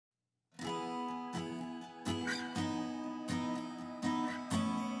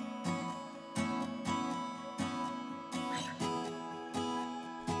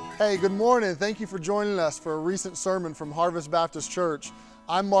Hey, good morning. Thank you for joining us for a recent sermon from Harvest Baptist Church.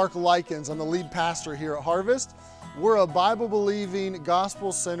 I'm Mark Likens. I'm the lead pastor here at Harvest. We're a Bible-believing,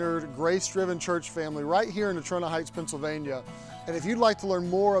 gospel-centered, grace-driven church family right here in Natrona Heights, Pennsylvania. And if you'd like to learn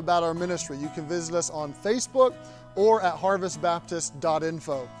more about our ministry, you can visit us on Facebook or at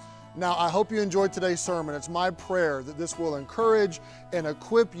harvestbaptist.info. Now, I hope you enjoyed today's sermon. It's my prayer that this will encourage and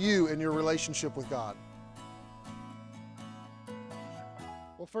equip you in your relationship with God.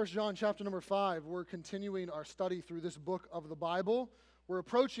 Well, 1 John chapter number 5, we're continuing our study through this book of the Bible. We're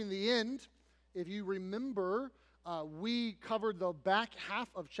approaching the end. If you remember, we covered the back half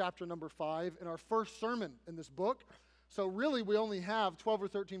of chapter number 5 in our first sermon in this book. So really, we only have 12 or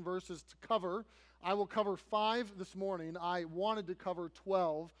 13 verses to cover. I will cover 5 this morning. I wanted to cover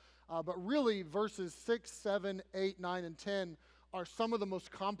 12, but really verses 6, 7, 8, 9, and 10 are some of the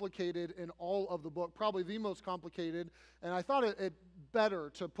most complicated in all of the book, probably the most complicated, and I thought it better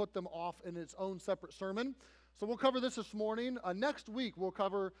to put them off in its own separate sermon. So we'll cover this morning. Next week, we'll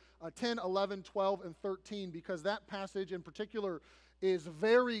cover 10, 11, 12, and 13, because that passage in particular is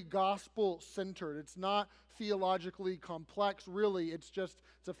very gospel-centered. It's not theologically complex, really. It's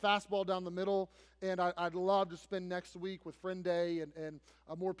a fastball down the middle, and I'd love to spend next week with Friend Day and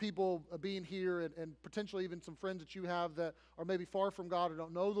more people being here and potentially even some friends that you have that are maybe far from God or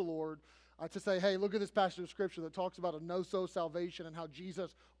don't know the Lord, to say, hey, look at this passage of Scripture that talks about a no-so salvation and how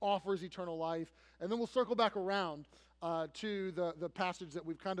Jesus offers eternal life. And then we'll circle back around to the passage that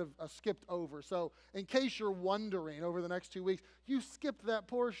we've kind of skipped over. So in case you're wondering over the next 2 weeks, you skipped that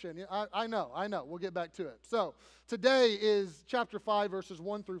portion. I know. We'll get back to it. So today is chapter 5, verses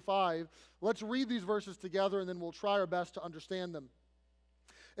 1 through 5. Let's read these verses together, and then we'll try our best to understand them.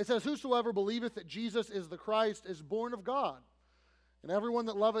 It says, "Whosoever believeth that Jesus is the Christ is born of God. And everyone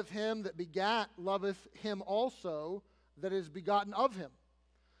that loveth him that begat loveth him also that is begotten of him.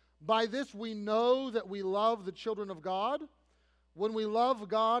 By this we know that we love the children of God, when we love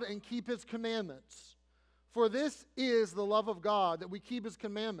God and keep his commandments. For this is the love of God, that we keep his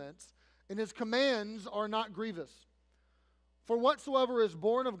commandments, and his commands are not grievous. For whatsoever is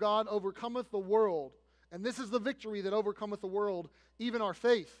born of God overcometh the world, and this is the victory that overcometh the world, even our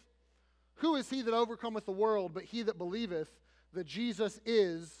faith. Who is he that overcometh the world but he that believeth that Jesus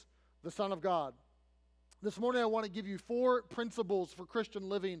is the Son of God?" This morning I want to give you 4 principles for Christian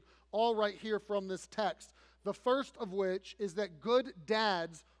living, all right here from this text. The first of which is that good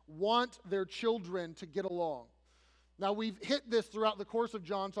dads want their children to get along. Now, we've hit this throughout the course of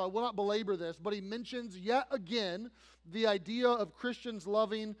John, so I will not belabor this, but he mentions yet again the idea of Christians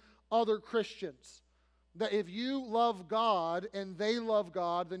loving other Christians. That if you love God and they love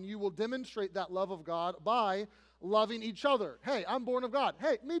God, then you will demonstrate that love of God by loving each other. Hey, I'm born of God.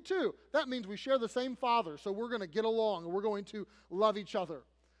 Hey, me too. That means we share the same Father, so we're going to get along and we're going to love each other.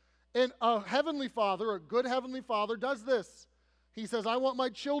 And a heavenly Father, a good heavenly Father, does this. He says, I want my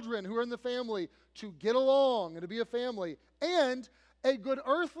children who are in the family to get along and to be a family. And a good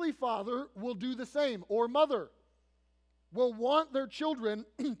earthly father will do the same, or mother will want their children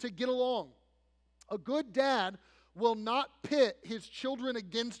to get along. A good dad will not pit his children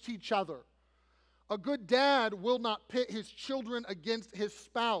against each other. A good dad will not pit his children against his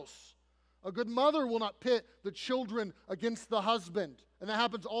spouse. A good mother will not pit the children against the husband. And that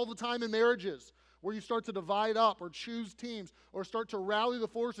happens all the time in marriages, where you start to divide up or choose teams or start to rally the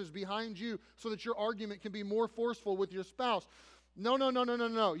forces behind you so that your argument can be more forceful with your spouse. No.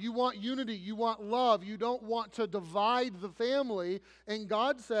 You want unity. You want love. You don't want to divide the family. And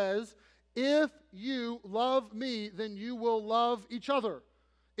God says, if you love me, then you will love each other.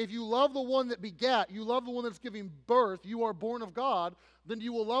 If you love the one that begat, you love the one that's giving birth, you are born of God, then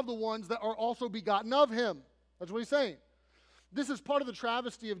you will love the ones that are also begotten of him. That's what he's saying. This is part of the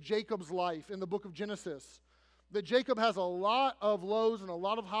travesty of Jacob's life in the book of Genesis. That Jacob has a lot of lows and a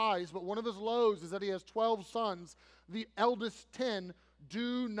lot of highs, but one of his lows is that he has 12 sons. The eldest 10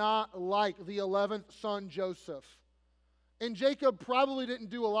 do not like the 11th son, Joseph. And Jacob probably didn't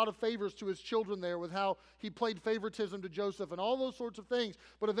do a lot of favors to his children there with how he played favoritism to Joseph and all those sorts of things.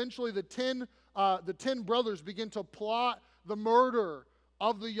 But eventually the 10 brothers begin to plot the murder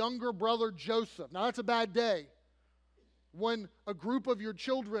of the younger brother Joseph. Now that's a bad day. When a group of your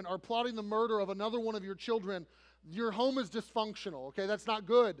children are plotting the murder of another one of your children, your home is dysfunctional, okay? That's not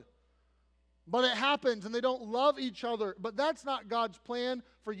good. But it happens, and they don't love each other. But that's not God's plan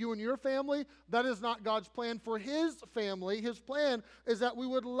for you and your family. That is not God's plan for his family. His plan is that we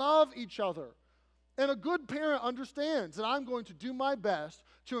would love each other. And a good parent understands that I'm going to do my best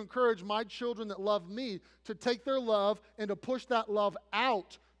to encourage my children that love me to take their love and to push that love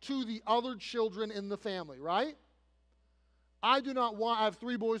out to the other children in the family, right? I have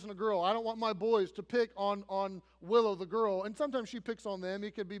 3 boys and a girl. I don't want my boys to pick on Willow, the girl. And sometimes she picks on them.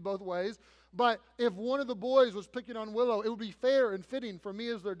 It could be both ways. But if one of the boys was picking on Willow, it would be fair and fitting for me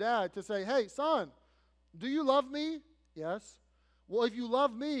as their dad to say, hey, son, do you love me? Yes. Well, if you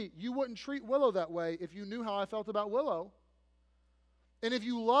love me, you wouldn't treat Willow that way if you knew how I felt about Willow. And if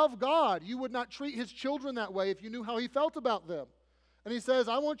you love God, you would not treat his children that way if you knew how he felt about them. And he says,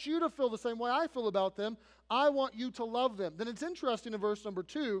 I want you to feel the same way I feel about them. I want you to love them. Then it's interesting in verse number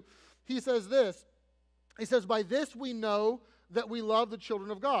 2, he says this. He says, by this we know that we love the children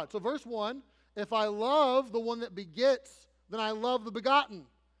of God. So verse 1, if I love the one that begets, then I love the begotten.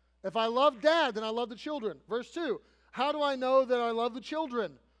 If I love dad, then I love the children. Verse 2, how do I know that I love the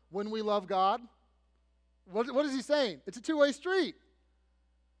children? When we love God. What is he saying? It's a two-way street.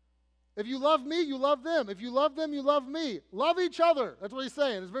 If you love me, you love them. If you love them, you love me. Love each other. That's what he's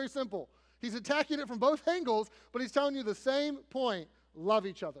saying. It's very simple. He's attacking it from both angles, but he's telling you the same point. Love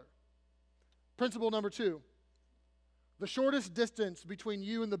each other. Principle number 2. The shortest distance between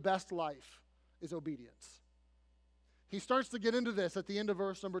you and the best life is obedience. He starts to get into this at the end of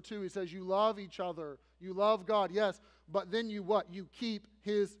verse number 2. He says, you love each other. You love God, yes, but then you what? You keep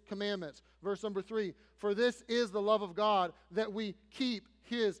his commandments. Verse number 3, for this is the love of God, that we keep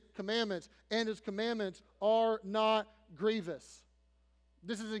his commandments, and his commandments are not grievous.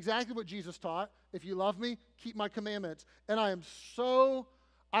 This is exactly what Jesus taught. If you love me, keep my commandments. And I am so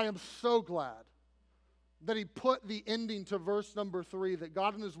glad that he put the ending to verse number 3, that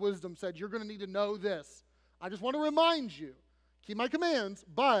God in his wisdom said, you're going to need to know this. I just want to remind you, keep my commands,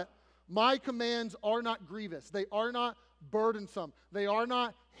 but my commands are not grievous. They are not burdensome. They are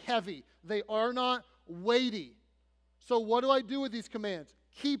not heavy. They are not weighty. So what do I do with these commands?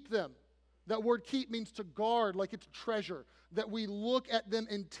 Keep them. That word keep means to guard like it's a treasure, that we look at them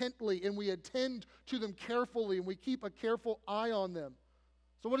intently and we attend to them carefully and we keep a careful eye on them.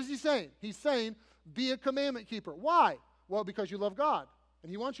 So what is he saying? He's saying, be a commandment keeper. Why? Well, because you love God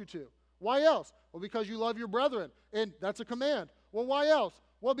and he wants you to. Why else? Well, because you love your brethren, and that's a command. Well, why else?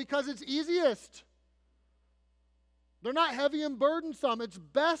 Well, because it's easiest. They're not heavy and burdensome. It's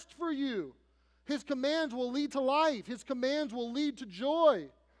best for you. His commands will lead to life. His commands will lead to joy.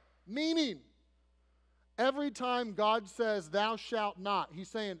 Meaning, every time God says, thou shalt not, he's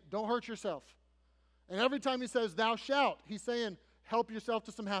saying, don't hurt yourself. And every time he says, thou shalt, he's saying, help yourself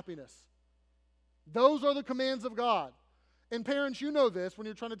to some happiness. Those are the commands of God. And parents, you know this when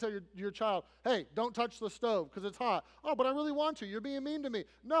you're trying to tell your child, hey, don't touch the stove because it's hot. Oh, but I really want to. You're being mean to me.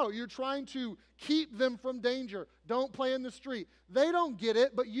 No, you're trying to keep them from danger. Don't play in the street. They don't get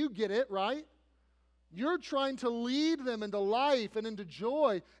it, but you get it, right? You're trying to lead them into life and into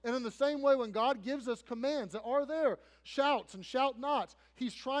joy. And in the same way, when God gives us commands that are there, shouts and shout nots,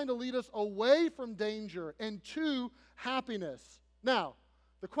 he's trying to lead us away from danger and to happiness. Now,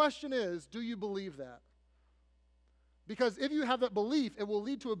 the question is, do you believe that? Because if you have that belief, it will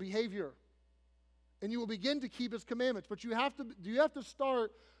lead to a behavior. And you will begin to keep his commandments. But you have to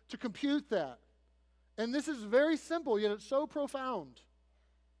start to compute that. And this is very simple, yet it's so profound.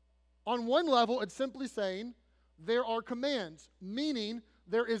 On one level, it's simply saying there are commands, meaning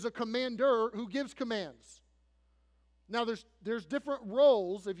there is a commander who gives commands. Now, there's different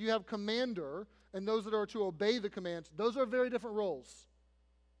roles. If you have commander and those that are to obey the commands, those are very different roles.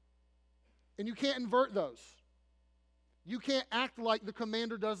 And you can't invert those. You can't act like the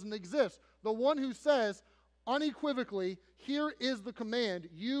commander doesn't exist. The one who says unequivocally, here is the command,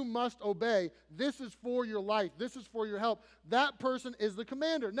 you must obey. This is for your life. This is for your help. That person is the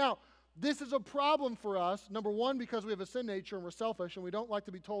commander. Now, this is a problem for us, number one, because we have a sin nature and we're selfish and we don't like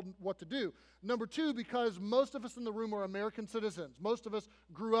to be told what to do. Number two, because most of us in the room are American citizens. Most of us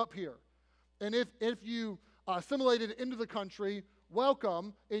grew up here. And if you assimilated into the country,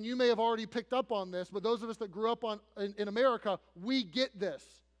 welcome, and you may have already picked up on this, but those of us that grew up in America, we get this.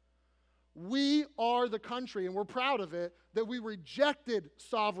 We are the country, and we're proud of it, that we rejected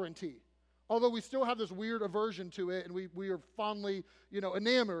sovereignty. Although we still have this weird aversion to it, and we are fondly,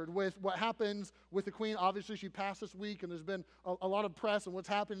 enamored with what happens with the Queen. Obviously, she passed this week, and there's been a lot of press on what's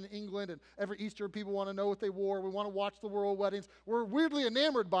happened in England, and every Easter people want to know what they wore. We want to watch the royal weddings. We're weirdly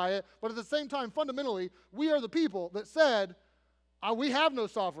enamored by it, but at the same time, fundamentally, we are the people that said, we have no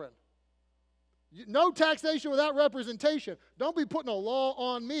sovereign. No taxation without representation. Don't be putting a law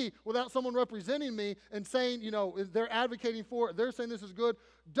on me without someone representing me and saying, they're advocating for it. They're saying this is good.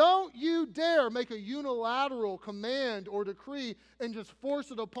 Don't you dare make a unilateral command or decree and just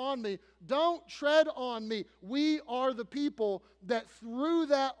force it upon me. Don't tread on me. We are the people that threw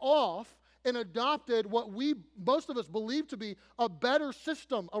that off and adopted what most of us believe to be a better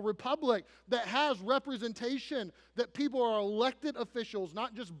system, a republic that has representation, that people are elected officials,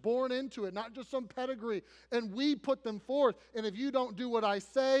 not just born into it, not just some pedigree, and we put them forth. And if you don't do what I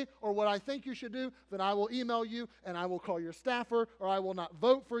say or what I think you should do, then I will email you and I will call your staffer or I will not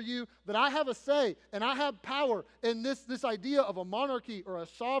vote for you. That I have a say and I have power in this idea of a monarchy or a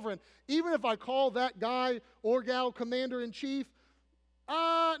sovereign. Even if I call that guy or gal commander-in-chief,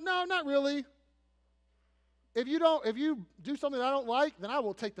 no, not really. If you do something that I don't like, then I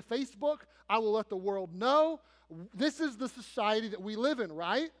will take to Facebook. I will let the world know. This is the society that we live in,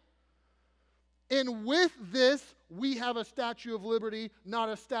 right? And with this, we have a Statue of Liberty, not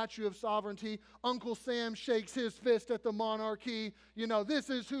a Statue of Sovereignty. Uncle Sam shakes his fist at the monarchy. You know, this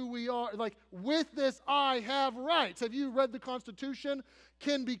is who we are. Like, with this, I have rights. Have you read the Constitution?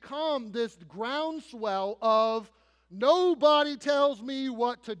 Can become this groundswell of nobody tells me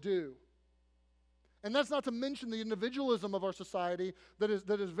what to do. And that's not to mention the individualism of our society that is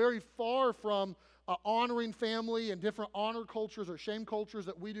very far from honoring family and different honor cultures or shame cultures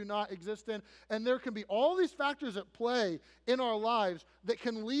that we do not exist in. And there can be all these factors at play in our lives that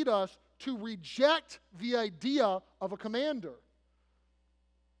can lead us to reject the idea of a commander,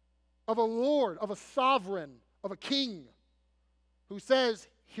 of a lord, of a sovereign, of a king who says,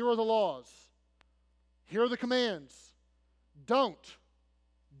 here are the laws. Here are the commands. Don't.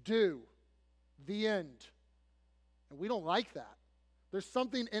 Do. The end. And we don't like that. There's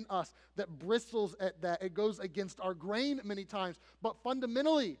something in us that bristles at that. It goes against our grain many times. But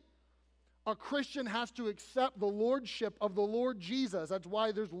fundamentally, a Christian has to accept the lordship of the Lord Jesus. That's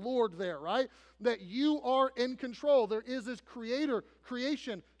why there's Lord there, right? That you are in control. There is this creator,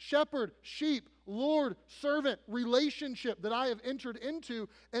 creation, shepherd, sheep, Lord, servant relationship that I have entered into.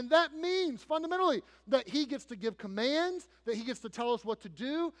 And that means fundamentally that he gets to give commands, that he gets to tell us what to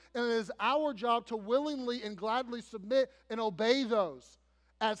do, and it is our job to willingly and gladly submit and obey those,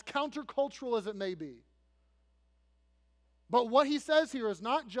 as countercultural as it may be. But what he says here is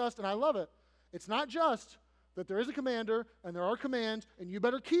not just, and I love it, it's not just that there is a commander and there are commands and you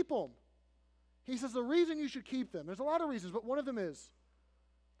better keep them. He says the reason you should keep them, there's a lot of reasons, but one of them is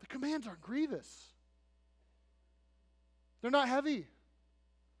the commands aren't grievous. They're not heavy.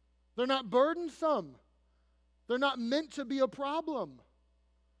 They're not burdensome. They're not meant to be a problem.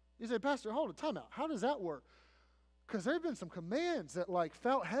 You say, Pastor, hold on, time out. How does that work? Because there have been some commands that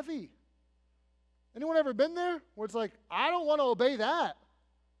felt heavy. Anyone ever been there? Where it's like, I don't want to obey that.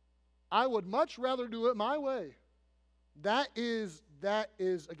 I would much rather do it my way. That is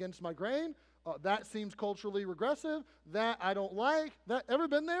against my grain. That seems culturally regressive. That I don't like. That ever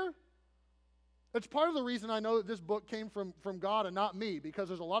been there? It's part of the reason I know that this book came from God and not me, because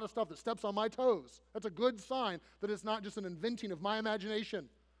there's a lot of stuff that steps on my toes. That's a good sign that it's not just an inventing of my imagination,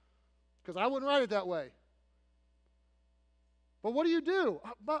 because I wouldn't write it that way. But what do?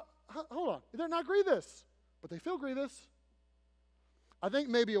 But hold on. They're not grievous, but they feel grievous. I think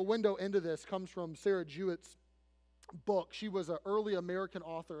maybe a window into this comes from Sarah Jewett's book. She was an early American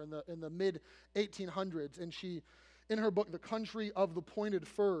author in the mid-1800s, and she, in her book, The Country of the Pointed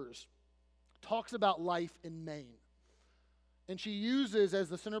Firs, talks about life in Maine. And she uses as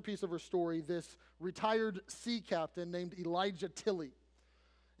the centerpiece of her story this retired sea captain named Elijah Tilley.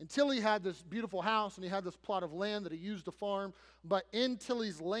 And Tilley had this beautiful house, and he had this plot of land that he used to farm. But in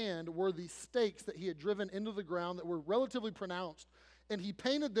Tilley's land were these stakes that he had driven into the ground that were relatively pronounced. And he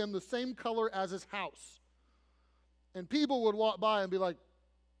painted them the same color as his house. And people would walk by and be like,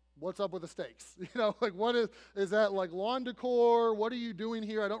 what's up with the stakes? What is that, like lawn decor? What are you doing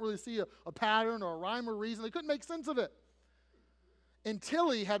here? I don't really see a pattern or a rhyme or reason. They couldn't make sense of it. And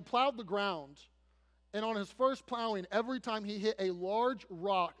Tilley had plowed the ground. And on his first plowing, every time he hit a large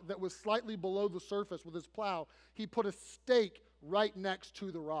rock that was slightly below the surface with his plow, he put a stake right next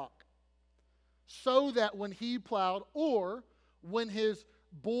to the rock. So that when he plowed, or when his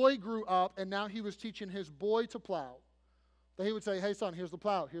boy grew up and now he was teaching his boy to plow, that he would say, hey son, here's the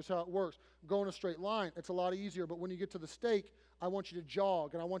plow, here's how it works. Go in a straight line, it's a lot easier, but when you get to the stake, I want you to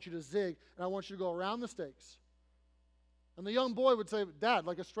jog, and I want you to zig, and I want you to go around the stakes. And the young boy would say, Dad,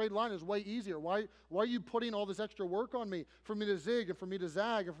 a straight line is way easier. Why are you putting all this extra work on me for me to zig and for me to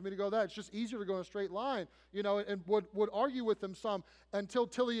zag and for me to go that? It's just easier to go in a straight line, and would argue with him some until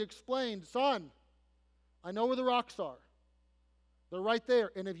Tilley explained, son, I know where the rocks are. They're right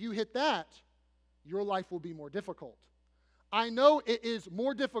there. And if you hit that, your life will be more difficult. I know it is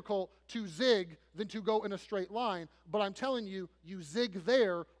more difficult to zig than to go in a straight line, but I'm telling you, you zig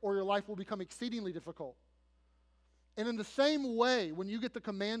there or your life will become exceedingly difficult. And in the same way, when you get the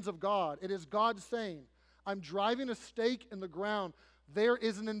commands of God, it is God saying, I'm driving a stake in the ground. There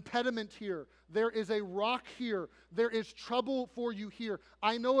is an impediment here. There is a rock here. There is trouble for you here.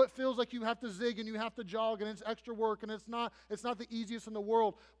 I know it feels like you have to zig and you have to jog and it's extra work and it's not the easiest in the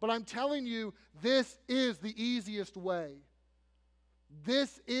world. But I'm telling you, this is the easiest way.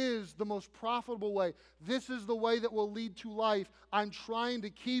 This is the most profitable way. This is the way that will lead to life. I'm trying to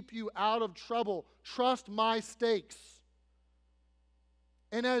keep you out of trouble. Trust my stakes.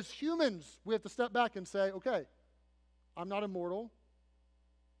 And as humans, we have to step back and say, okay, I'm not immortal.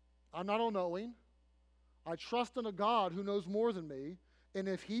 I'm not all-knowing. I trust in a God who knows more than me. And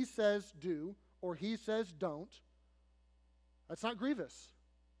if he says do or he says don't, that's not grievous.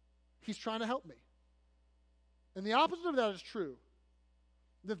 He's trying to help me. And the opposite of that is true.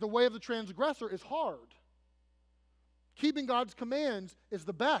 That the way of the transgressor is hard. Keeping God's commands is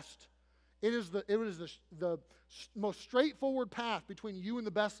the best. It is the most straightforward path between you and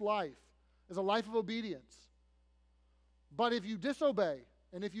the best life, is a life of obedience. But if you disobey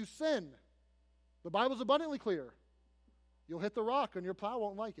and if you sin, the Bible's abundantly clear. You'll hit the rock and your plow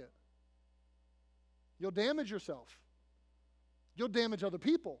won't like it. You'll damage yourself. You'll damage other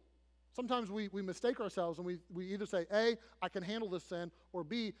people. Sometimes we mistake ourselves and we either say, A, I can handle this sin, or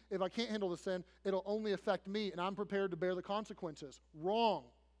B, if I can't handle the sin, it'll only affect me and I'm prepared to bear the consequences. Wrong.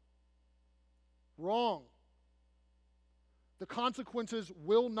 Wrong. The consequences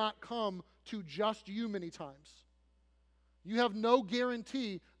will not come to just you many times. You have no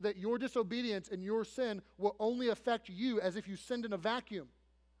guarantee that your disobedience and your sin will only affect you as if you sinned in a vacuum.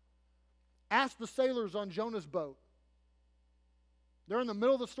 Ask the sailors on Jonah's boat. They're in the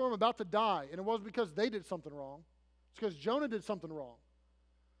middle of the storm about to die, and it wasn't because they did something wrong. It's because Jonah did something wrong.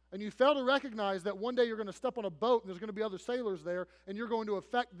 And you fail to recognize that one day you're going to step on a boat and there's going to be other sailors there, and you're going to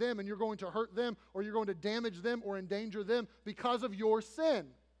affect them, and you're going to hurt them, or you're going to damage them or endanger them because of your sin.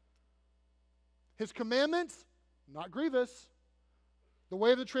 His commandments, not grievous. The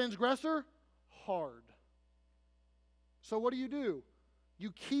way of the transgressor, hard. So what do?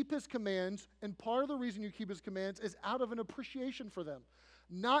 You keep his commands, and part of the reason you keep his commands is out of an appreciation for them.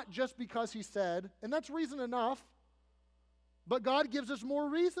 Not just because he said, and that's reason enough, but God gives us more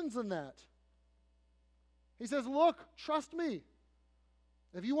reasons than that. He says, look, trust me.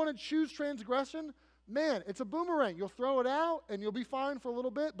 If you want to choose transgression, man, it's a boomerang. You'll throw it out, and you'll be fine for a little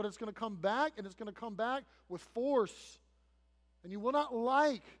bit, but it's going to come back, and it's going to come back with force. And you will not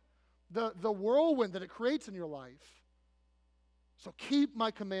like the whirlwind that it creates in your life. So keep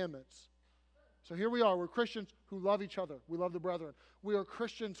my commandments. So here we are. We're Christians who love each other. We love the brethren. We are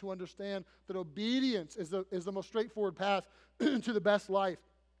Christians who understand that obedience is the most straightforward path to the best life.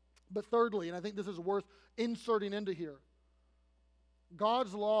 But thirdly, and I think this is worth inserting into here,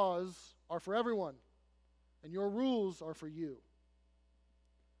 God's laws are for everyone, and your rules are for you.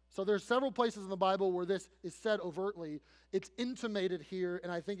 So there's several places in the Bible where this is said overtly. It's intimated here,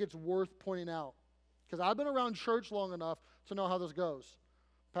 and I think it's worth pointing out. Because I've been around church long enough to know how this goes.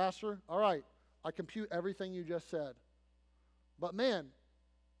 Pastor, all right, I compute everything you just said. But man,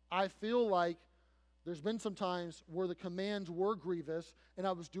 I feel like there's been some times where the commands were grievous, and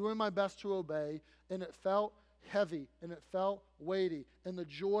I was doing my best to obey, and it felt heavy, and it felt weighty, and the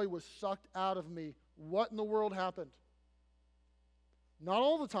joy was sucked out of me. What in the world happened? Not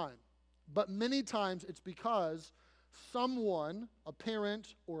all the time, but many times it's because someone, a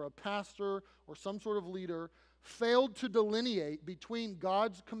parent or a pastor or some sort of leader, failed to delineate between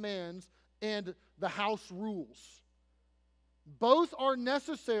God's commands and the house rules. Both are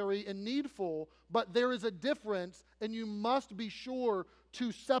necessary and needful, but there is a difference, and you must be sure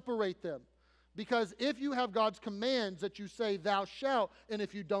to separate them. Because if you have God's commands that you say, thou shalt, and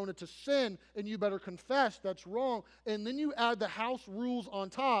if you don't, it's a sin, and you better confess, that's wrong, and then you add the house rules on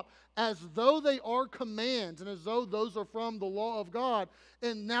top, as though they are commands, and as though those are from the law of God,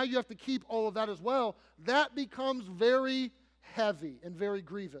 and now you have to keep all of that as well, that becomes very heavy and very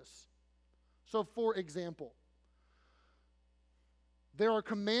grievous. So, for example, there are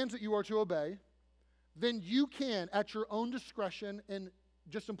commands that you are to obey, then you can, at your own discretion and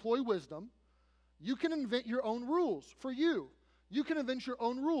just employ wisdom, you can invent your own rules for you. You can invent your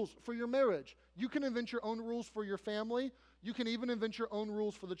own rules for your marriage. You can invent your own rules for your family. You can even invent your own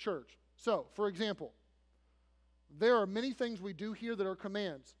rules for the church. So, for example, there are many things we do here that are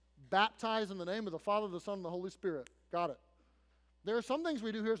commands. Baptize in the name of the Father, the Son, and the Holy Spirit. Got it. There are some things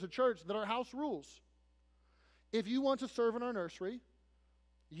we do here as a church that are house rules. If you want to serve in our nursery,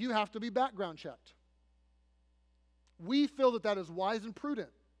 you have to be background checked. We feel that that is wise and prudent.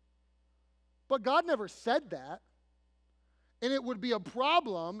 But God never said that. And it would be a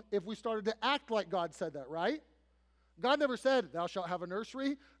problem if we started to act like God said that, right? God never said, thou shalt have a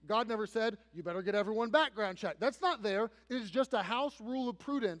nursery. God never said, you better get everyone background checked. That's not there. It is just a house rule of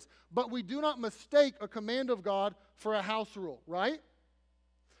prudence. But we do not mistake a command of God for a house rule, right?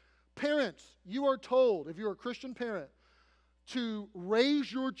 Parents, you are told, if you're a Christian parent, to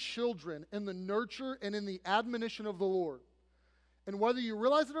raise your children in the nurture and in the admonition of the Lord. And whether you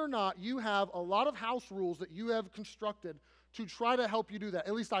realize it or not, you have a lot of house rules that you have constructed to try to help you do that.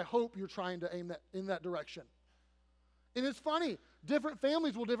 At least I hope you're trying to aim that in that direction. And it's funny, different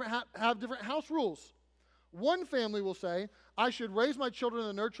families will have different house rules. One family will say, I should raise my children in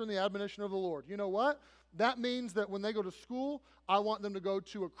the nurture and the admonition of the Lord. You know what? That means that when they go to school, I want them to go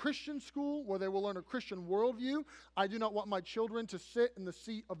to a Christian school where they will learn a Christian worldview. I do not want my children to sit in the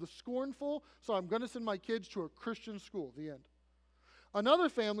seat of the scornful, so I'm going to send my kids to a Christian school. The end. Another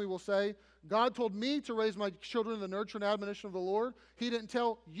family will say, God told me to raise my children in the nurture and admonition of the Lord. He didn't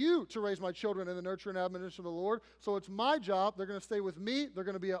tell you to raise my children in the nurture and admonition of the Lord. So it's my job. They're going to stay with me. They're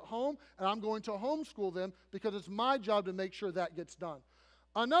going to be at home. And I'm going to homeschool them because it's my job to make sure that gets done.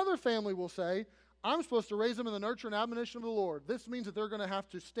 Another family will say, I'm supposed to raise them in the nurture and admonition of the Lord. This means that they're going to have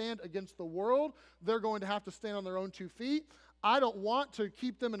to stand against the world. They're going to have to stand on their own 2 feet. I don't want to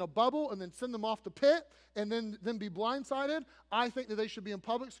keep them in a bubble and then send them off the pit and then be blindsided. I think that they should be in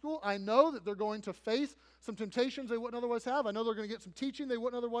public school. I know that they're going to face some temptations they wouldn't otherwise have. I know they're going to get some teaching they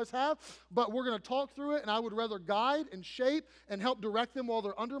wouldn't otherwise have, but we're going to talk through it, and I would rather guide and shape and help direct them while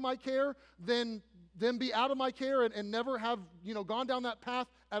they're under my care than them be out of my care and never have, gone down that path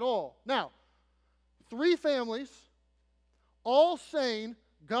at all. Now, 3 families all saying,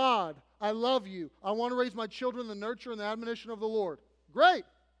 God, I love you. I want to raise my children in the nurture and the admonition of the Lord. Great.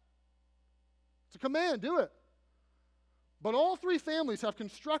 It's a command. Do it. But all 3 families have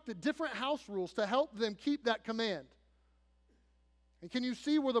constructed different house rules to help them keep that command. And can you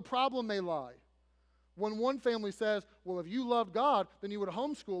see where the problem may lie? When one family says, well, if you love God, then you would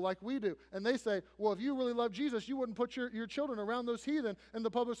homeschool like we do. And they say, well, if you really love Jesus, you wouldn't put your children around those heathen in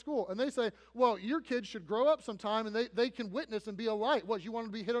the public school. And they say, well, your kids should grow up sometime and they can witness and be a light. What, you want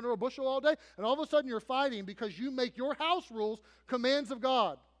them to be hid under a bushel all day? And all of a sudden you're fighting because you make your house rules commands of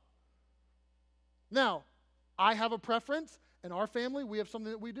God. Now, I have a preference. In our family, we have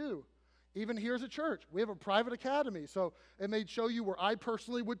something that we do. Even here as a church, we have a private academy. So it may show you where I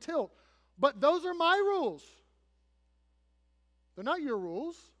personally would tilt. But those are my rules. They're not your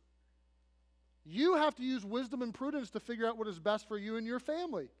rules. You have to use wisdom and prudence to figure out what is best for you and your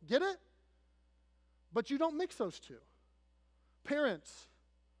family. Get it? But you don't mix those two. Parents,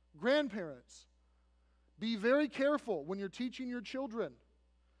 grandparents, be very careful when you're teaching your children.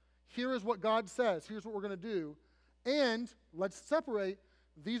 Here is what God says. Here's what we're going to do. And let's separate.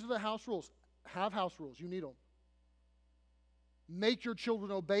 These are the house rules. Have house rules. You need them. Make your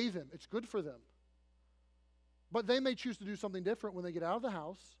children obey them. It's good for them. But they may choose to do something different when they get out of the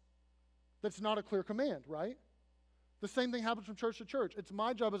house. That's not a clear command, right? The same thing happens from church to church. It's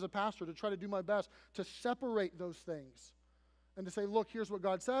my job as a pastor to try to do my best to separate those things and to say, look, here's what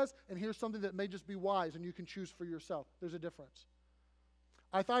God says, and here's something that may just be wise, and you can choose for yourself. There's a difference.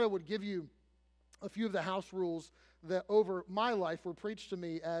 I thought I would give you a few of the house rules that over my life were preached to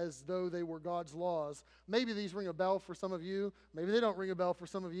me as though they were God's laws. Maybe these ring a bell for some of you. Maybe they don't ring a bell for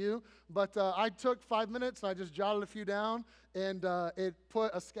some of you. But I took 5 minutes and I just jotted a few down, and it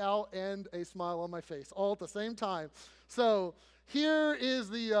put a scowl and a smile on my face all at the same time. So here is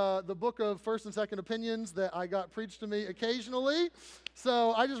the book of First and Second Opinions that I got preached to me occasionally.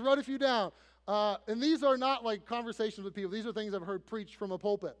 So I just wrote a few down. And these are not like conversations with people. These are things I've heard preached from a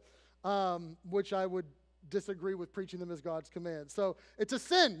pulpit, which I would disagree with preaching them as God's command. So it's a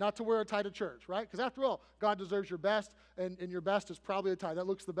sin not to wear a tie to church, right? Because after all, God deserves your best, and your best is probably a tie. That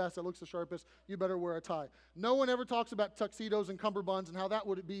looks the best, that looks the sharpest. You better wear a tie. No one ever talks about tuxedos and cummerbunds and how that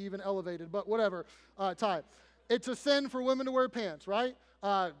would be even elevated, but whatever, tie. It's a sin for women to wear pants, right?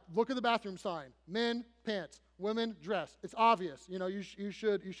 Look at the bathroom sign. Men, pants. Women, dress. It's obvious. You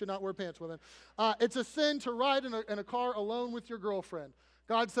should not wear pants, women. It's a sin to ride in a car alone with your girlfriend.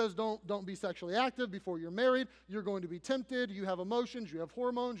 God says don't be sexually active before you're married. You're going to be tempted. You have emotions. You have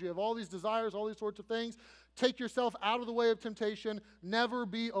hormones. You have all these desires, all these sorts of things. Take yourself out of the way of temptation. Never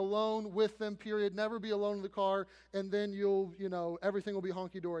be alone with them, period. Never be alone in the car, and then everything will be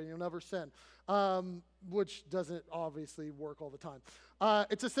honky-dory and you'll never sin, which doesn't obviously work all the time.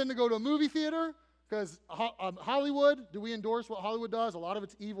 It's a sin to go to a movie theater. Because Hollywood, do we endorse what Hollywood does? A lot of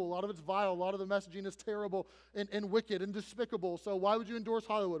it's evil, a lot of it's vile, a lot of the messaging is terrible and wicked and despicable. So why would you endorse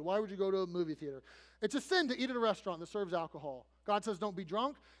Hollywood? Why would you go to a movie theater? It's a sin to eat at a restaurant that serves alcohol. God says don't be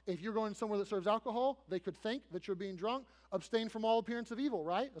drunk. If you're going somewhere that serves alcohol, they could think that you're being drunk. Abstain from all appearance of evil,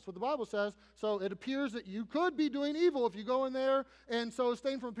 right? That's what the Bible says. So it appears that you could be doing evil if you go in there. And so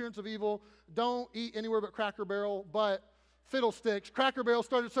abstain from appearance of evil. Don't eat anywhere but Cracker Barrel. But fiddlesticks, Cracker Barrel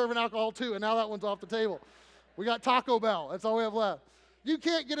started serving alcohol too, and now that one's off the table. We got Taco Bell. That's all we have left. You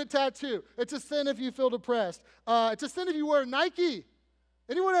can't get a tattoo. It's a sin if you feel depressed. It's a sin if you wear Nike.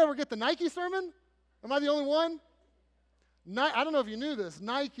 Anyone ever get the Nike sermon? Am I the only one? I don't know if you knew this.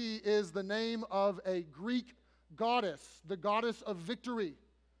 Nike is the name of a Greek goddess, the goddess of victory.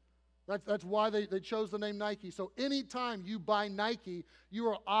 That's why they chose the name Nike. So anytime you buy Nike, you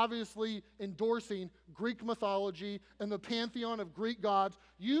are obviously endorsing Greek mythology and the pantheon of Greek gods.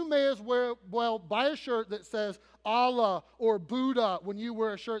 You may as well buy a shirt that says Allah or Buddha when you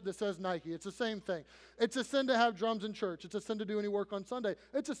wear a shirt that says Nike. It's the same thing. It's a sin to have drums in church. It's a sin to do any work on Sunday.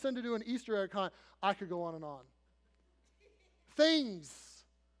 It's a sin to do an Easter egg hunt. I could go on and on. Things.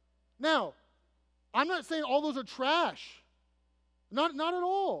 Now, I'm not saying all those are trash. Not at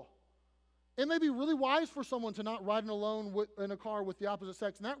all. It may be really wise for someone to not ride alone in a car with the opposite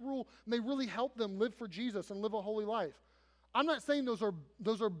sex, and that rule may really help them live for Jesus and live a holy life. I'm not saying those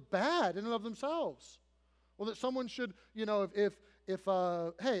are bad in and of themselves. Well, that someone should, if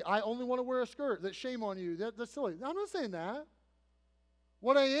hey, I only want to wear a skirt, that shame on you. That's silly. I'm not saying that.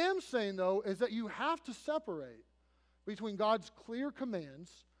 What I am saying, though, is that you have to separate between God's clear commands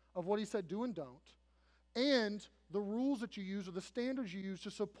of what he said do and don't, and the rules that you use or the standards you use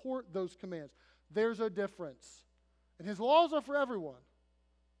to support those commands. There's a difference. And his laws are for everyone,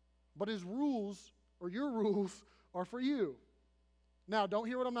 but his rules, or your rules, are for you. Now, don't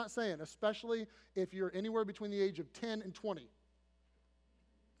hear what I'm not saying, especially if you're anywhere between the age of 10 and 20.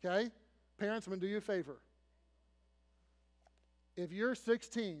 Okay? Parents, I'm going to do you a favor. If you're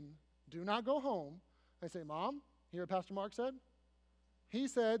 16, do not go home and say, Mom, you hear what Pastor Marc said? He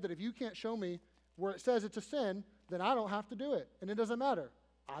said that if you can't show me where it says it's a sin, then I don't have to do it, and it doesn't matter.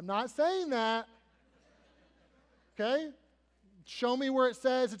 I'm not saying that. Okay? Show me where it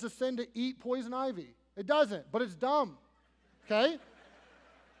says it's a sin to eat poison ivy. It doesn't, but it's dumb. Okay?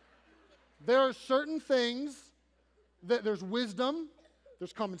 There are certain things that there's wisdom,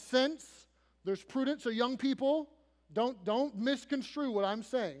 there's common sense, there's prudence. So young people, don't misconstrue what I'm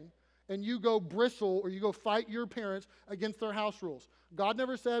saying, and you go bristle or you go fight your parents against their house rules. God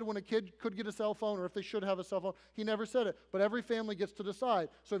never said when a kid could get a cell phone or if they should have a cell phone. He never said it. But every family gets to decide.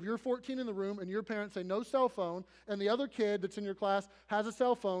 So if you're 14 in the room and your parents say no cell phone, and the other kid that's in your class has a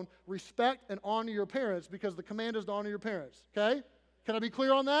cell phone, respect and honor your parents, because the command is to honor your parents. Okay? Can I be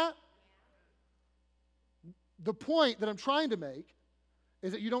clear on that? The point that I'm trying to make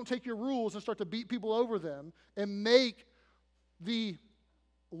is that you don't take your rules and start to beat people over them and make the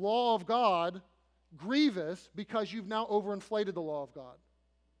law of God grievous because you've now overinflated the law of God.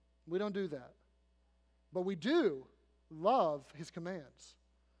 We don't do that. But we do love his commands.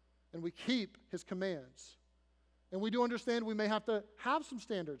 And we keep his commands. And we do understand we may have to have some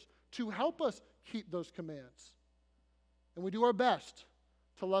standards to help us keep those commands. And we do our best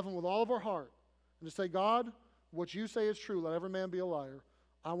to love him with all of our heart and to say, God, what you say is true. Let every man be a liar.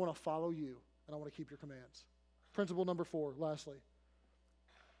 I want to follow you, and I want to keep your commands. Principle number 4, lastly.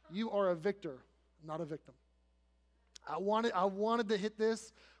 You are a victor, not a victim. I wanted to hit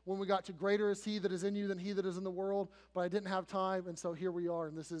this when we got to greater is he that is in you than he that is in the world, but I didn't have time, and so here we are,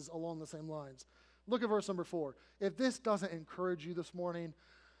 and this is along the same lines. Look at verse number 4. If this doesn't encourage you this morning,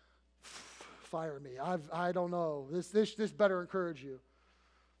 fire me. I don't know. This better encourage you.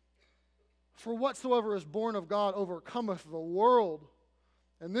 For whatsoever is born of God overcometh the world.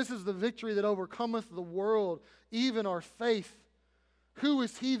 And this is the victory that overcometh the world, even our faith. Who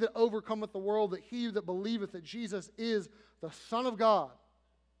is he that overcometh the world? That he that believeth that Jesus is the Son of God.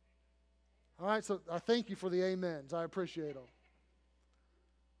 All right, so I thank you for the amens. I appreciate them.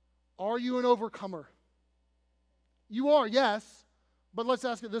 Are you an overcomer? You are, yes. But let's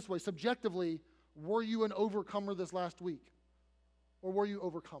ask it this way. Subjectively, were you an overcomer this last week? Or were you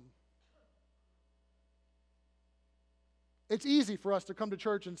overcome? It's easy for us to come to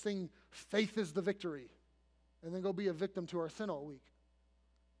church and sing, faith is the victory, and then go be a victim to our sin all week.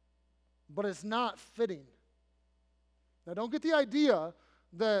 But it's not fitting. Now, don't get the idea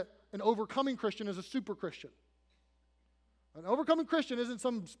that an overcoming Christian is a super Christian. An overcoming Christian isn't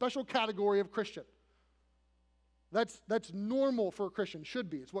some special category of Christian. That's normal for a Christian, should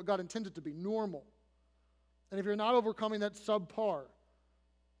be. It's what God intended to be, normal. And if you're not overcoming, that's subpar.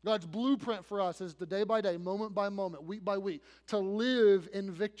 God's blueprint for us is the day by day, moment by moment, week by week, to live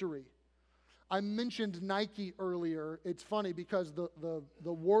in victory. I mentioned Nike earlier. It's funny because the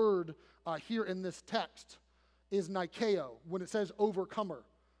word here in this text is Nikeo, when it says overcomer.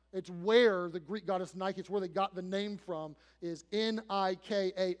 It's where the Greek goddess Nike, it's where they got the name from, is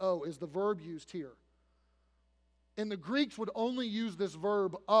Nikao, is the verb used here. And the Greeks would only use this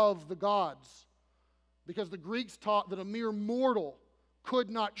verb of the gods, because the Greeks taught that a mere mortal could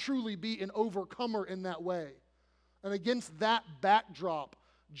not truly be an overcomer in that way. And against that backdrop,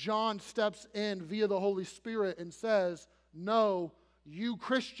 John steps in via the Holy Spirit and says, no, you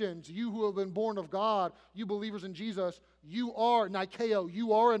Christians, you who have been born of God, you believers in Jesus, you are Nikeo,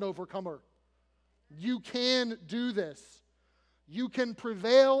 you are an overcomer. You can do this. You can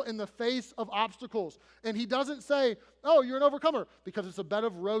prevail in the face of obstacles. And he doesn't say, oh, you're an overcomer, because it's a bed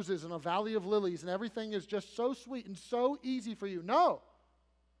of roses and a valley of lilies and everything is just so sweet and so easy for you. No.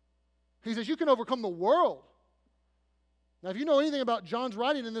 He says you can overcome the world. Now, if you know anything about John's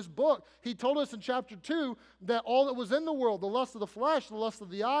writing in this book, he told us in chapter 2 that all that was in the world, the lust of the flesh, the lust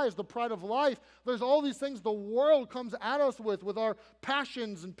of the eyes, the pride of life, there's all these things the world comes at us with our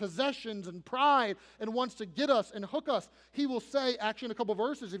passions and possessions and pride, and wants to get us and hook us. He will say, actually in a couple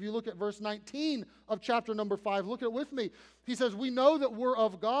verses, if you look at verse 19 of chapter number 5, look at it with me. He says, we know that we're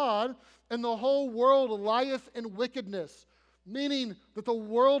of God, and the whole world lieth in wickedness. Meaning that the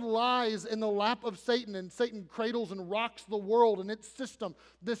world lies in the lap of Satan, and Satan cradles and rocks the world and its system,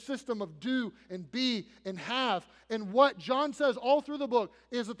 this system of do and be and have. And what John says all through the book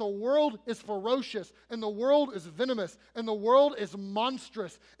is that the world is ferocious, and the world is venomous, and the world is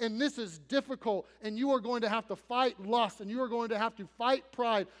monstrous, and this is difficult, and you are going to have to fight lust, and you are going to have to fight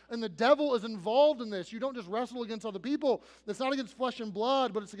pride, and the devil is involved in this. You don't just wrestle against other people. It's not against flesh and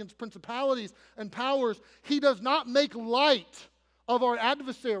blood, but it's against principalities and powers. He does not make light of our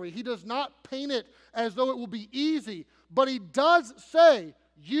adversary. He does not paint it as though it will be easy, but he does say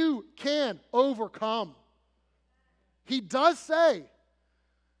you can overcome. He does say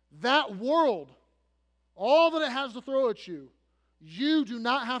that world, all that it has to throw at you, you do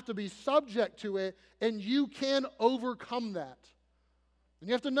not have to be subject to it, and you can overcome that. And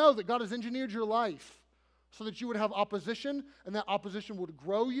you have to know that God has engineered your life so that you would have opposition, and that opposition would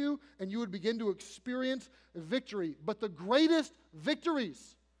grow you, and you would begin to experience victory. But the greatest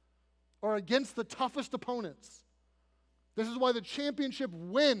victories are against the toughest opponents. This is why the championship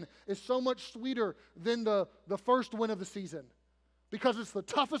win is so much sweeter than the first win of the season, because it's the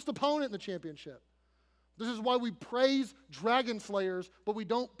toughest opponent in the championship. This is why we praise dragon slayers, but we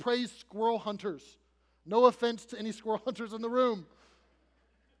don't praise squirrel hunters. No offense to any squirrel hunters in the room.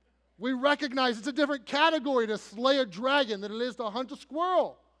 We recognize it's a different category to slay a dragon than it is to hunt a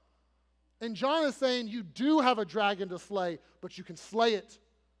squirrel. And John is saying you do have a dragon to slay, but you can slay it.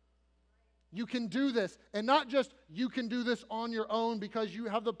 You can do this. And not just you can do this on your own because you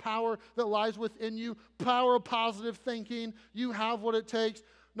have the power that lies within you, power of positive thinking, you have what it takes.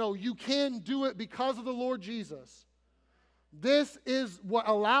 No, you can do it because of the Lord Jesus. This is what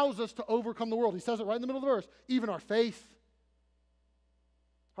allows us to overcome the world. He says it right in the middle of the verse. Even our faith.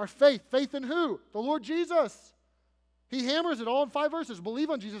 Our faith. Faith in who? The Lord Jesus. He hammers it all in 5 verses. Believe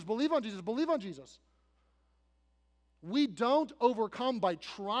on Jesus, believe on Jesus, believe on Jesus. We don't overcome by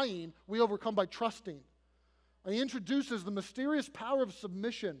trying. We overcome by trusting. And he introduces the mysterious power of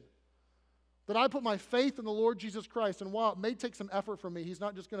submission. That I put my faith in the Lord Jesus Christ. And while it may take some effort from me, he's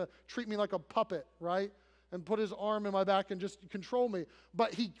not just going to treat me like a puppet, right? And put his arm in my back and just control me.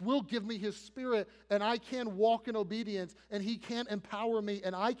 But he will give me his spirit, and I can walk in obedience, and he can empower me,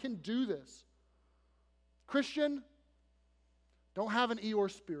 and I can do this. Christian, don't have an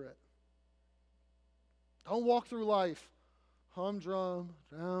Eeyore spirit. Don't walk through life humdrum,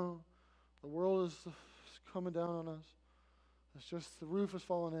 down. The world is coming down on us. It's just the roof is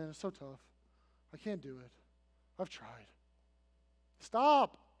falling in. It's so tough. I can't do it. I've tried.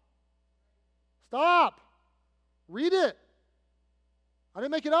 Stop. Stop. Read it. I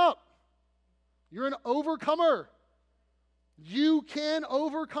didn't make it up. You're an overcomer. You can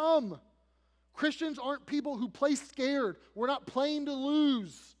overcome. Christians aren't people who play scared. We're not playing to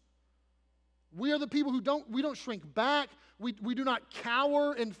lose. We are the people who don't shrink back. We do not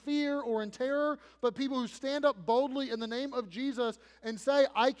cower in fear or in terror, but people who stand up boldly in the name of Jesus and say,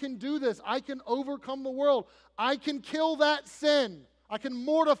 I can do this. I can overcome the world. I can kill that sin. I can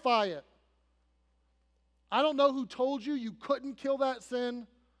mortify it. I don't know who told you you couldn't kill that sin.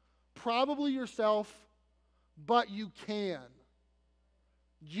 Probably yourself, but you can.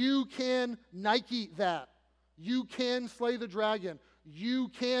 You can Nike that. You can slay the dragon. You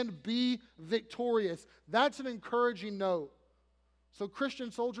can be victorious. That's an encouraging note. So,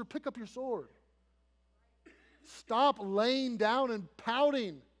 Christian soldier, pick up your sword. Stop laying down and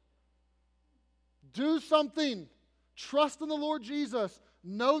pouting. Do something. Trust in the Lord Jesus.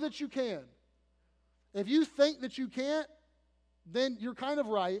 Know that you can. If you think that you can't, then you're kind of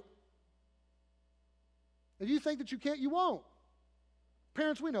right. If you think that you can't, you won't.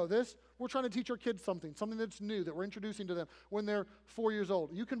 Parents, we know this. We're trying to teach our kids something that's new that we're introducing to them when they're 4 years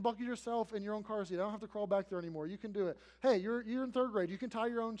old. You can buckle yourself in your own car seat. I don't have to crawl back there anymore. You can do it. Hey, you're in third grade. You can tie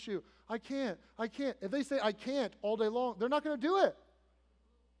your own shoe. I can't. If they say I can't all day long, they're not going to do it.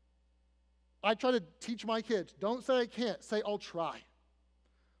 I try to teach my kids, don't say I can't, say I'll try.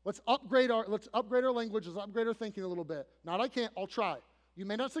 Let's upgrade our language, let's upgrade our thinking a little bit. Not I can't, I'll try. You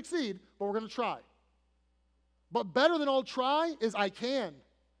may not succeed, but we're going to try. But better than I'll try is I can.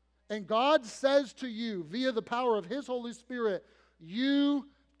 And God says to you, via the power of His Holy Spirit, you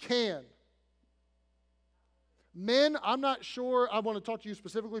can. Men, I'm not sure, I want to talk to you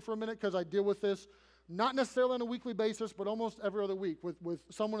specifically for a minute because I deal with this, not necessarily on a weekly basis, but almost every other week with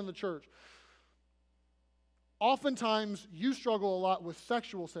someone in the church. Oftentimes, you struggle a lot with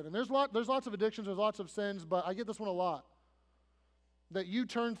sexual sin. And there's lots of addictions, there's lots of sins, but I get this one a lot. That you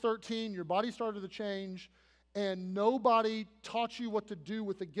turned 13, your body started to change, and nobody taught you what to do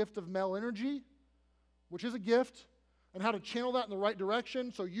with the gift of male energy, which is a gift, and how to channel that in the right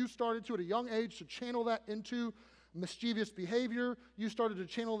direction. So you started to, at a young age, to channel that into mischievous behavior. You started to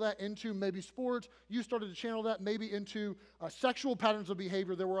channel that into maybe sports. You started to channel that maybe into sexual patterns of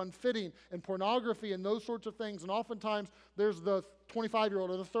behavior that were unfitting, and pornography and those sorts of things. And oftentimes there's the 25-year-old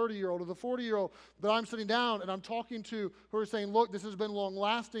or the 30-year-old or the 40-year-old that I'm sitting down and I'm talking to who are saying, look, this has been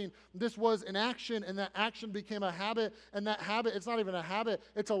long-lasting. This was an action, and that action became a habit. And that habit, it's not even a habit.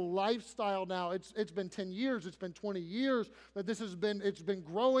 It's a lifestyle now. It's been 10 years. It's been 20 years that it's been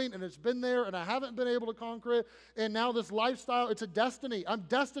growing, and it's been there, and I haven't been able to conquer it. And now this lifestyle, it's a destiny. I'm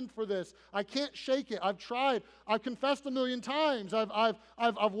destined for this. I can't shake it. I've tried. I've confessed 1,000,000 times.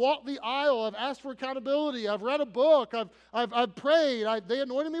 I've walked the aisle. I've asked for accountability. I've read a book. I've prayed. They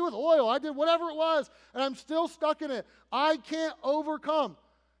anointed me with oil. I did whatever it was, and I'm still stuck in it. I can't overcome.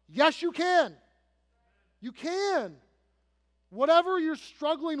 Yes, you can. You can. Whatever you're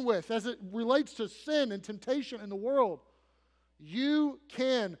struggling with as it relates to sin and temptation in the world, you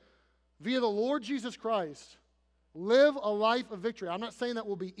can, via the Lord Jesus Christ, live a life of victory. I'm not saying that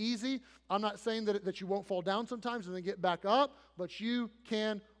will be easy. I'm not saying that you won't fall down sometimes and then get back up, but you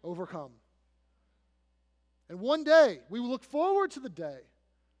can overcome. And one day, we will look forward to the day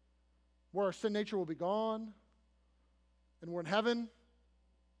where our sin nature will be gone, and we're in heaven,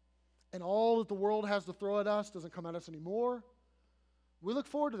 and all that the world has to throw at us doesn't come at us anymore. We look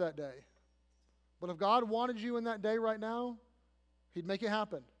forward to that day. But if God wanted you in that day right now, He'd make it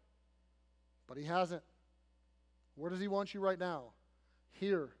happen. But He hasn't. Where does He want you right now?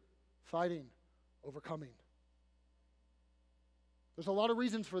 Here, fighting, overcoming. There's a lot of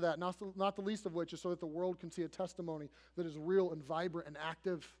reasons for that, not the least of which is so that the world can see a testimony that is real and vibrant and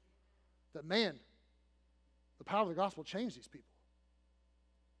active. That, man, the power of the gospel changed these people.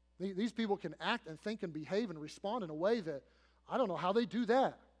 These people can act and think and behave and respond in a way that I don't know how they do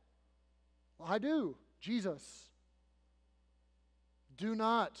that. Well, I do. Jesus. Do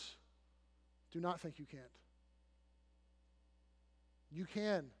not think you can't. You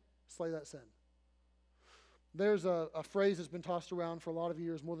can slay that sin. There's a phrase that's been tossed around for a lot of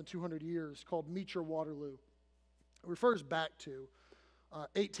years, more than 200 years, called meet your Waterloo. It refers back to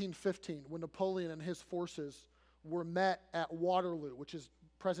 1815, when Napoleon and his forces were met at Waterloo, which is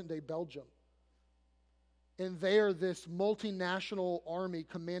present-day Belgium. And there, this multinational army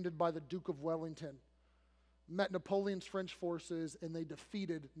commanded by the Duke of Wellington met Napoleon's French forces, and they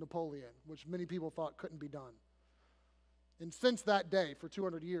defeated Napoleon, which many people thought couldn't be done. And since that day, for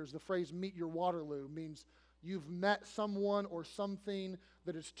 200 years, the phrase meet your Waterloo means you've met someone or something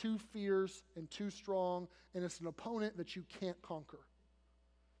that is too fierce and too strong, and it's an opponent that you can't conquer.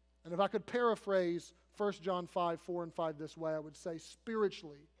 And if I could paraphrase 1 John 5, 4 and 5 this way, I would say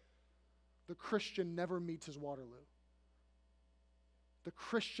spiritually, the Christian never meets his Waterloo. The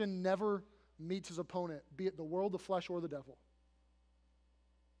Christian never meets his opponent, be it the world, the flesh, or the devil,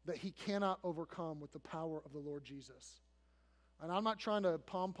 that he cannot overcome with the power of the Lord Jesus. And I'm not trying to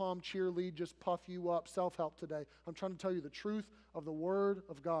pom-pom, cheerlead, just puff you up, self-help today. I'm trying to tell you the truth of the Word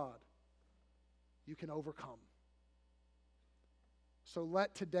of God. You can overcome. So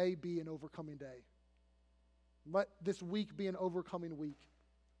let today be an overcoming day. Let this week be an overcoming week.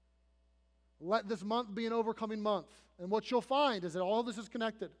 Let this month be an overcoming month. And what you'll find is that all this is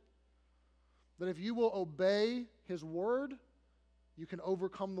connected. That if you will obey His Word, you can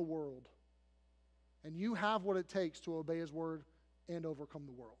overcome the world. And you have what it takes to obey His Word and overcome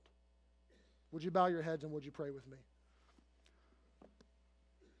the world. Would you bow your heads and would you pray with me?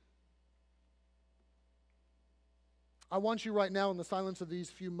 I want you right now in the silence of these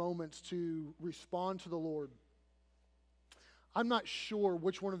few moments to respond to the Lord. I'm not sure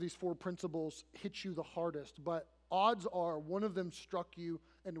which one of these four principles hit you the hardest, but odds are one of them struck you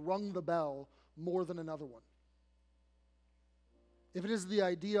and rung the bell more than another one. If it is the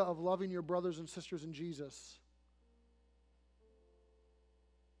idea of loving your brothers and sisters in Jesus,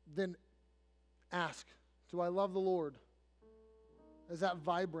 then ask, do I love the Lord? Is that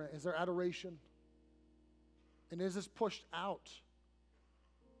vibrant? Is there adoration? And is this pushed out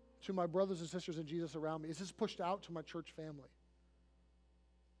to my brothers and sisters in Jesus around me? Is this pushed out to my church family?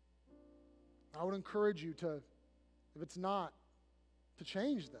 I would encourage you to, if it's not, to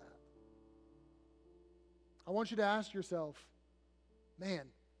change that. I want you to ask yourself, man,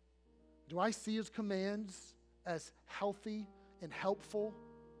 do I see his commands as healthy and helpful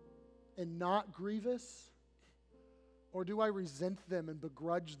and not grievous? Or do I resent them and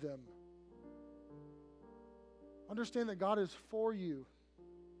begrudge them? Understand that God is for you.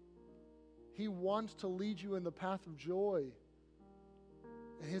 He wants to lead you in the path of joy.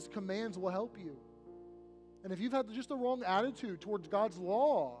 And his commands will help you. And if you've had just the wrong attitude towards God's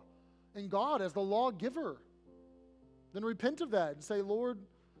law and God as the lawgiver, then repent of that and say, Lord,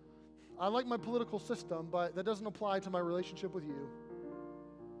 I like my political system, but that doesn't apply to my relationship with you.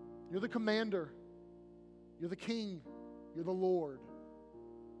 You're the commander. You're the king. You're the Lord.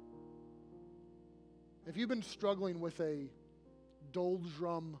 If you've been struggling with a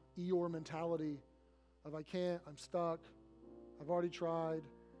doldrum Eeyore mentality of I can't, I'm stuck, I've already tried,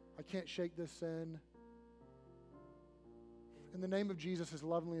 I can't shake this sin, in the name of Jesus, as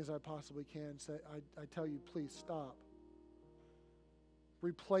lovingly as I possibly can, say, I tell you, please stop.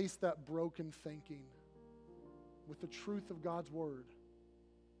 Replace that broken thinking with the truth of God's word.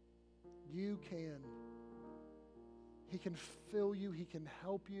 You can. He can fill you. He can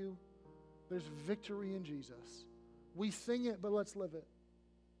help you. There's victory in Jesus. We sing it, but let's live it.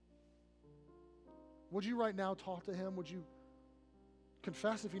 Would you right now talk to him? Would you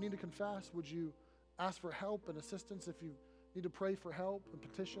confess if you need to confess? Would you ask for help and assistance if you need to pray for help and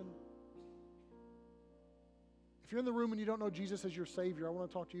petition? If you're in the room and you don't know Jesus as your Savior, I want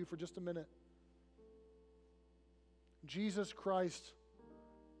to talk to you for just a minute. Jesus Christ,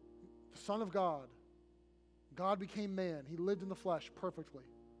 the Son of God, God became man. He lived in the flesh perfectly.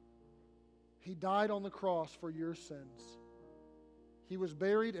 He died on the cross for your sins. He was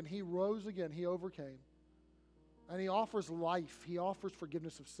buried and he rose again. He overcame. And he offers life. He offers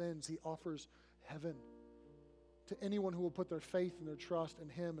forgiveness of sins. He offers heaven to anyone who will put their faith and their trust in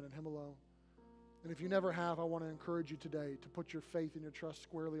him and in him alone. And if you never have, I want to encourage you today to put your faith and your trust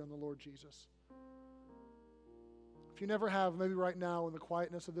squarely on the Lord Jesus. If you never have, maybe right now in the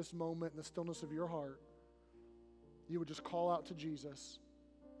quietness of this moment, in the stillness of your heart, you would just call out to Jesus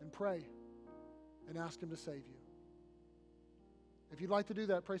and pray and ask him to save you. If you'd like to do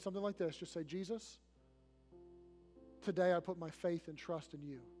that, pray something like this. Just say, Jesus, today I put my faith and trust in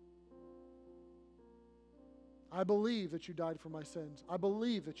you. I believe that you died for my sins. I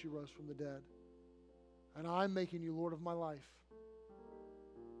believe that you rose from the dead. And I'm making you Lord of my life.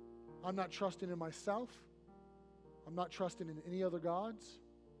 I'm not trusting in myself. I'm not trusting in any other gods.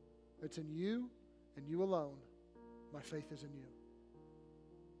 It's in you and you alone. My faith is in you.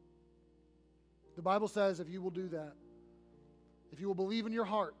 The Bible says if you will do that, if you will believe in your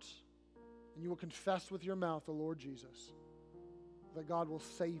heart and you will confess with your mouth the Lord Jesus, that God will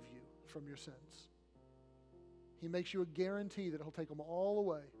save you from your sins. He makes you a guarantee that he'll take them all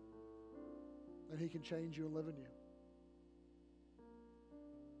away and he can change you and live in you.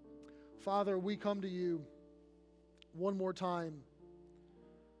 Father, we come to you one more time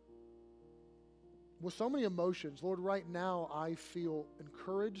with so many emotions. Lord, right now I feel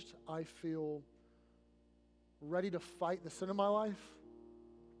encouraged. I feel ready to fight the sin in my life.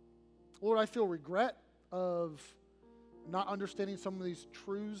 Lord, I feel regret of not understanding some of these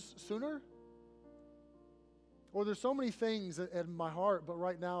truths sooner. Or there's so many things in my heart, but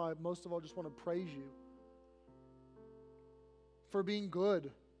right now I most of all just want to praise you for being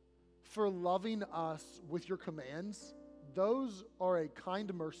good, for loving us with your commands. Those are a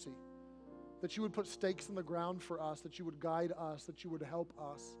kind mercy, that you would put stakes in the ground for us, that you would guide us, that you would help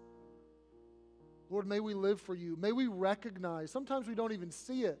us. Lord, may we live for you. May we recognize, sometimes we don't even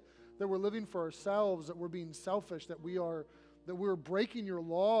see it, that we're living for ourselves, that we're being selfish, that we're breaking your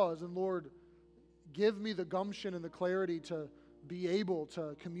laws. And Lord, give me the gumption and the clarity to be able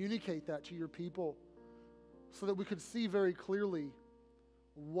to communicate that to your people so that we could see very clearly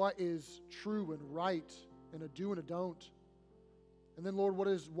what is true and right and a do and a don't. And then, Lord, what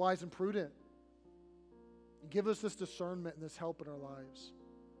is wise and prudent. Give us this discernment and this help in our lives.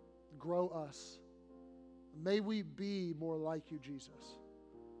 Grow us. May we be more like you, Jesus.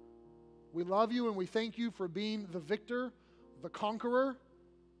 We love you and we thank you for being the victor, the conqueror,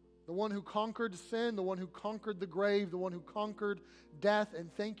 the one who conquered sin, the one who conquered the grave, the one who conquered death,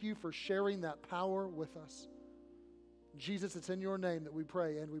 and thank you for sharing that power with us. Jesus, it's in your name that we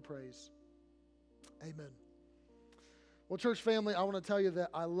pray and we praise. Amen. Well, church family, I want to tell you that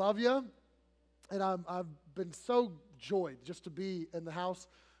I love you, and I've been so joyed just to be in the house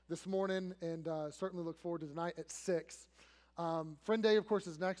this morning, and certainly look forward to tonight at 6. Friend Day, of course,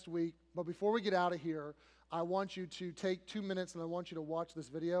 is next week, but before we get out of here, I want you to take 2 minutes and I want you to watch this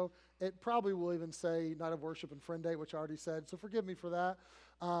video. It probably will even say Night of Worship and Friend Day, which I already said, so forgive me for that.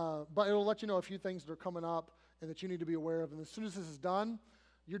 But it'll let you know a few things that are coming up and that you need to be aware of. And as soon as this is done,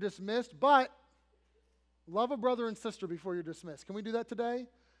 you're dismissed. But love a brother and sister before you're dismissed. Can we do that today?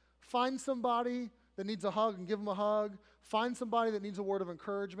 Find somebody that needs a hug and give them a hug. Find somebody that needs a word of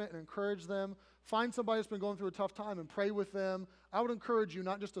encouragement and encourage them. Find somebody that's been going through a tough time and pray with them. I would encourage you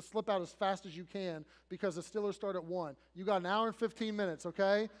not just to slip out as fast as you can because the Steelers start at 1. You got an hour and 15 minutes,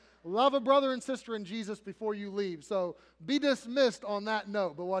 okay? Love a brother and sister in Jesus before you leave. So be dismissed on that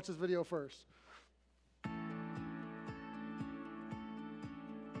note, but watch this video first.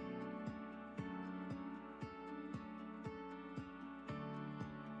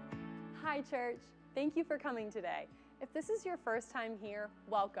 Hi, church. Thank you for coming today. If this is your first time here,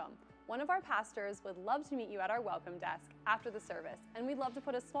 welcome. One of our pastors would love to meet you at our welcome desk after the service, and we'd love to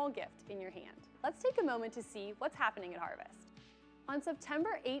put a small gift in your hand. Let's take a moment to see what's happening at Harvest. On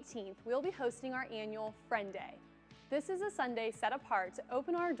September 18th, we'll be hosting our annual Friend Day. This is a Sunday set apart to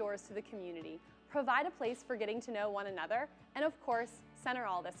open our doors to the community, provide a place for getting to know one another, and of course, center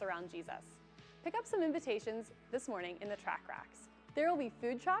all this around Jesus. Pick up some invitations this morning in the track racks. There will be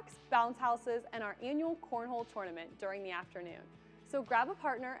food trucks, bounce houses, and our annual cornhole tournament during the afternoon. So grab a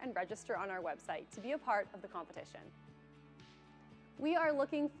partner and register on our website to be a part of the competition. We are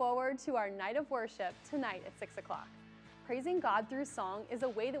looking forward to our night of worship tonight at 6 o'clock. Praising God through song is a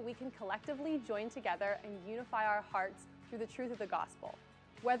way that we can collectively join together and unify our hearts through the truth of the gospel.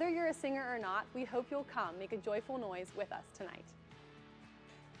 Whether you're a singer or not, we hope you'll come make a joyful noise with us tonight.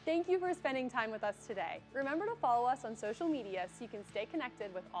 Thank you for spending time with us today. Remember to follow us on social media so you can stay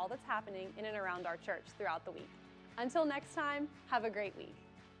connected with all that's happening in and around our church throughout the week. Until next time, have a great week.